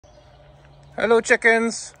Hello,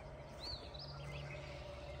 chickens.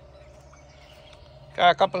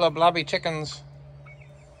 Got a couple of blobby chickens.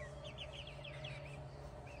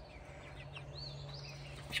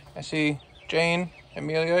 I see Jane,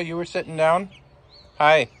 Amelia, you were sitting down.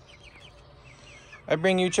 Hi. I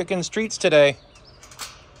bring you chickens treats today.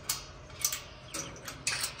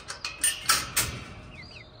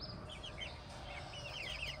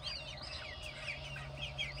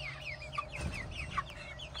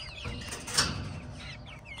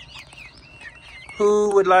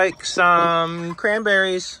 Who would like some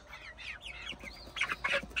cranberries?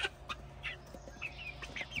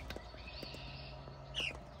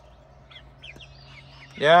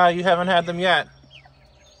 Yeah, you haven't had them yet.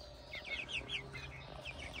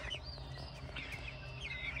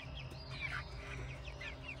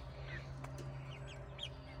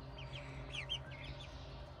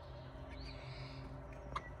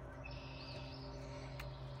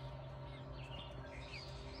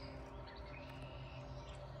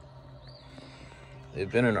 They've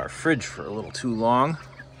been in our fridge for a little too long.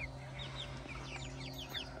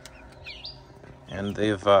 And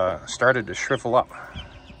they've started to shrivel up.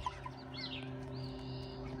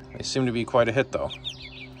 They seem to be quite a hit, though.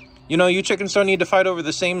 You know, you chickens don't need to fight over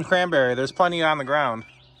the same cranberry. There's plenty on the ground.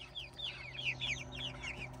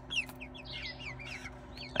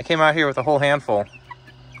 I came out here with a whole handful.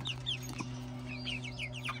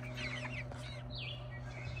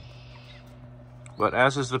 But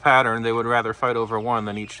as is the pattern, they would rather fight over one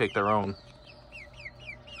than each take their own.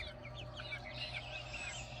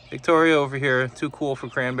 Victoria over here, too cool for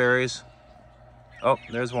cranberries. Oh,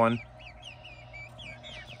 there's one.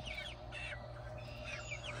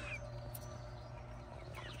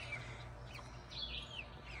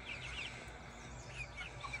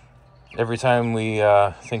 Every time we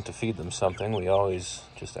think to feed them something, we always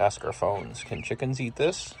just ask our phones, can chickens eat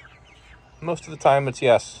this? Most of the time it's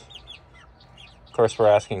yes. Of course, we're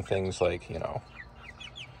asking things like, you know,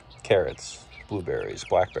 carrots, blueberries,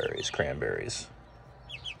 blackberries, cranberries.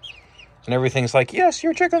 And everything's like, yes,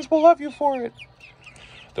 your chickens will love you for it.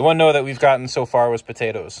 The one no that we've gotten so far was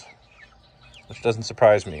potatoes, which doesn't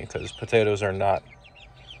surprise me because potatoes are not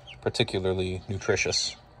particularly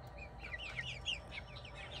nutritious.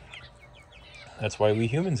 That's why we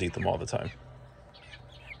humans eat them all the time.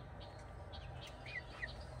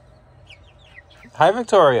 Hi,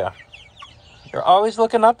 Victoria. You're always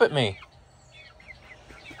looking up at me.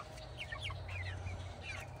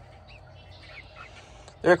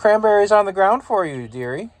 There are cranberries on the ground for you,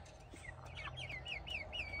 dearie.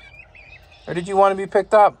 Or did you want to be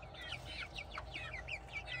picked up?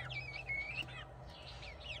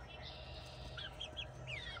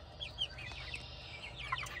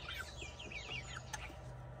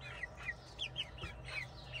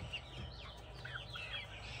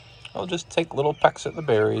 I'll just take little pecks at the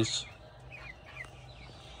berries.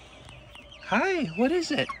 Hi, what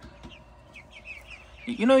is it?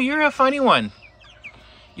 You know, you're a funny one.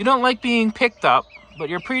 You don't like being picked up, but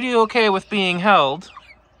you're pretty okay with being held.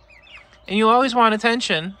 And you always want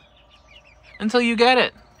attention until you get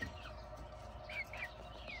it.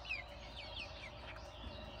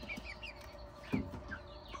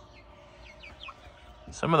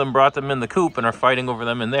 Some of them brought them in the coop and are fighting over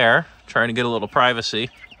them in there, trying to get a little privacy.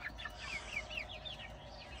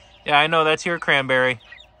 Yeah, I know, that's your cranberry.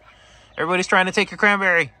 Everybody's trying to take your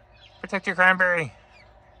cranberry. Protect your cranberry.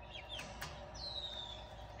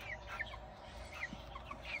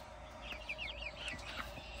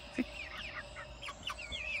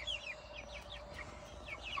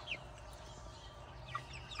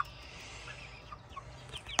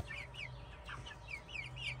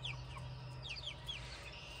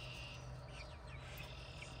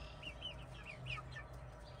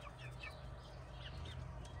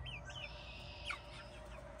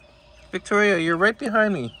 Victoria, you're right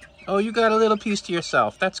behind me. Oh, you got a little piece to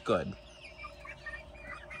yourself. That's good.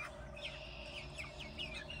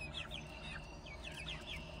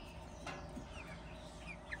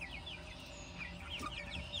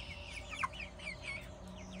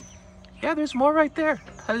 Yeah, there's more right there.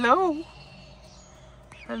 Hello.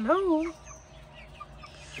 Hello.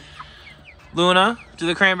 Luna, do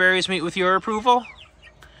the cranberries meet with your approval?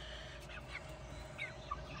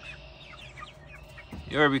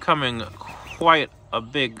 You're becoming quite a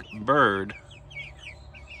big bird.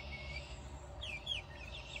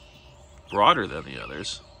 Broader than the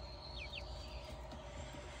others.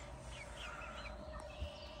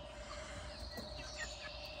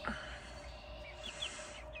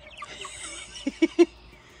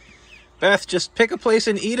 Beth, just pick a place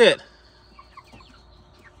and eat it.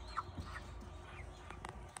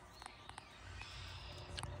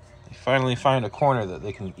 finally find a corner that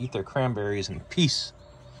they can eat their cranberries in peace.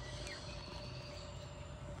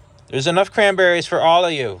 There's enough cranberries for all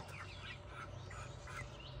of you.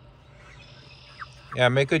 Yeah,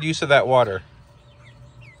 make good use of that water.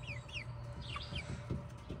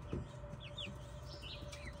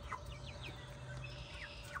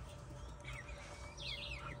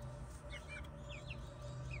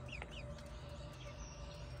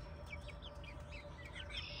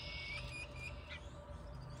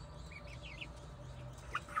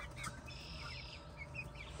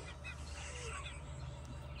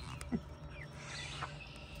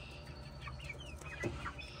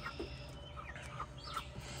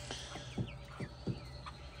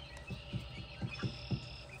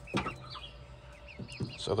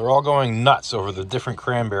 So they're all going nuts over the different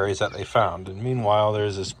cranberries that they found. And meanwhile,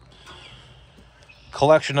 there's this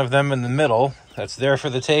collection of them in the middle that's there for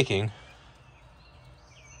the taking.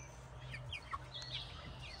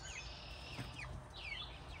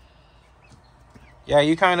 Yeah,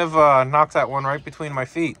 you kind of knocked that one right between my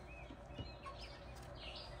feet.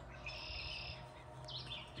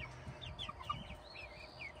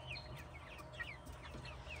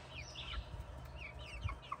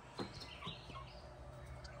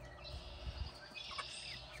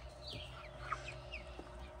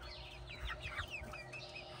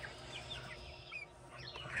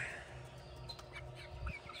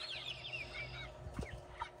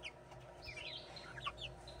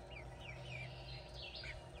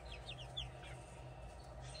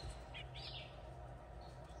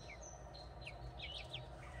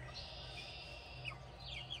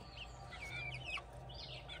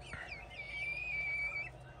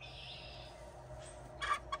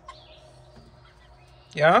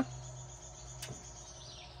 Yeah?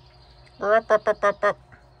 Up.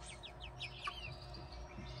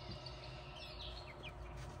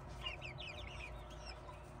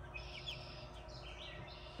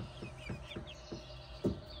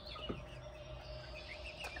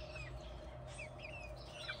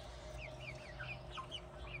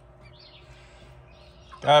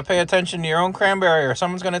 Gotta pay attention to your own cranberry or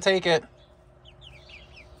someone's gonna take it.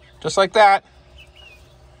 Just like that.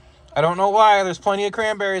 I don't know why, there's plenty of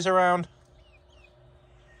cranberries around.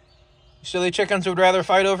 You silly chickens would rather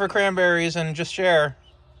fight over cranberries and just share.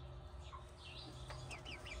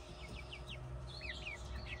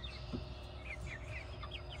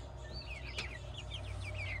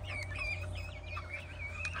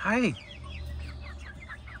 Hi.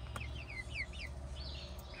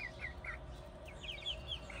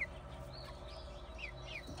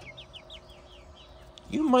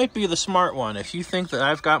 You might be the smart one if you think that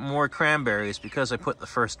I've got more cranberries because I put the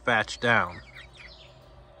first batch down.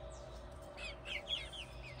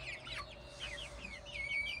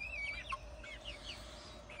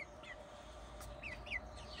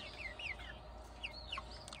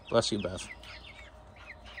 Bless you, Beth.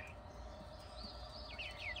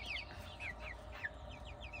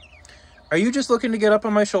 Are you just looking to get up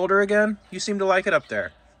on my shoulder again? You seem to like it up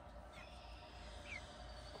there.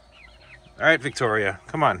 All right, Victoria,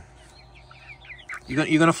 come on.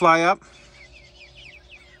 You gonna fly up?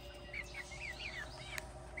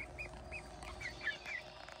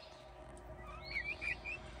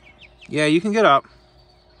 Yeah, you can get up.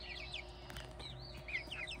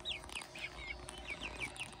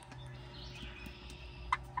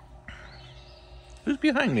 Who's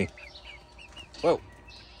behind me? Whoa.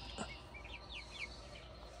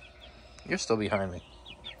 You're still behind me.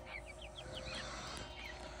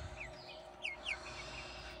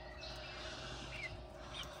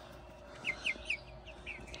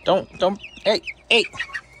 Don't, hey!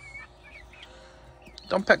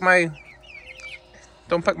 Don't peck my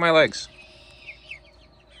legs.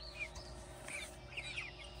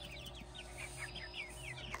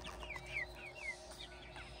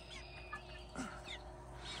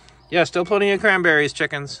 Yeah, still plenty of cranberries,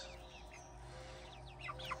 chickens.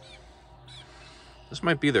 This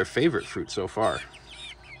might be their favorite fruit so far.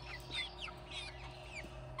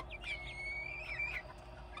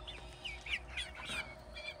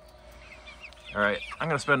 All right, I'm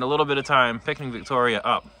gonna spend a little bit of time picking Victoria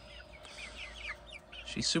up.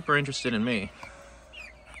 She's super interested in me.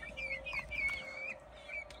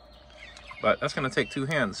 But that's gonna take two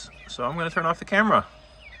hands, so I'm gonna turn off the camera.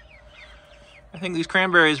 I think these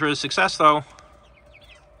cranberries were a success though.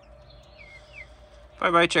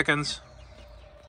 Bye-bye, chickens.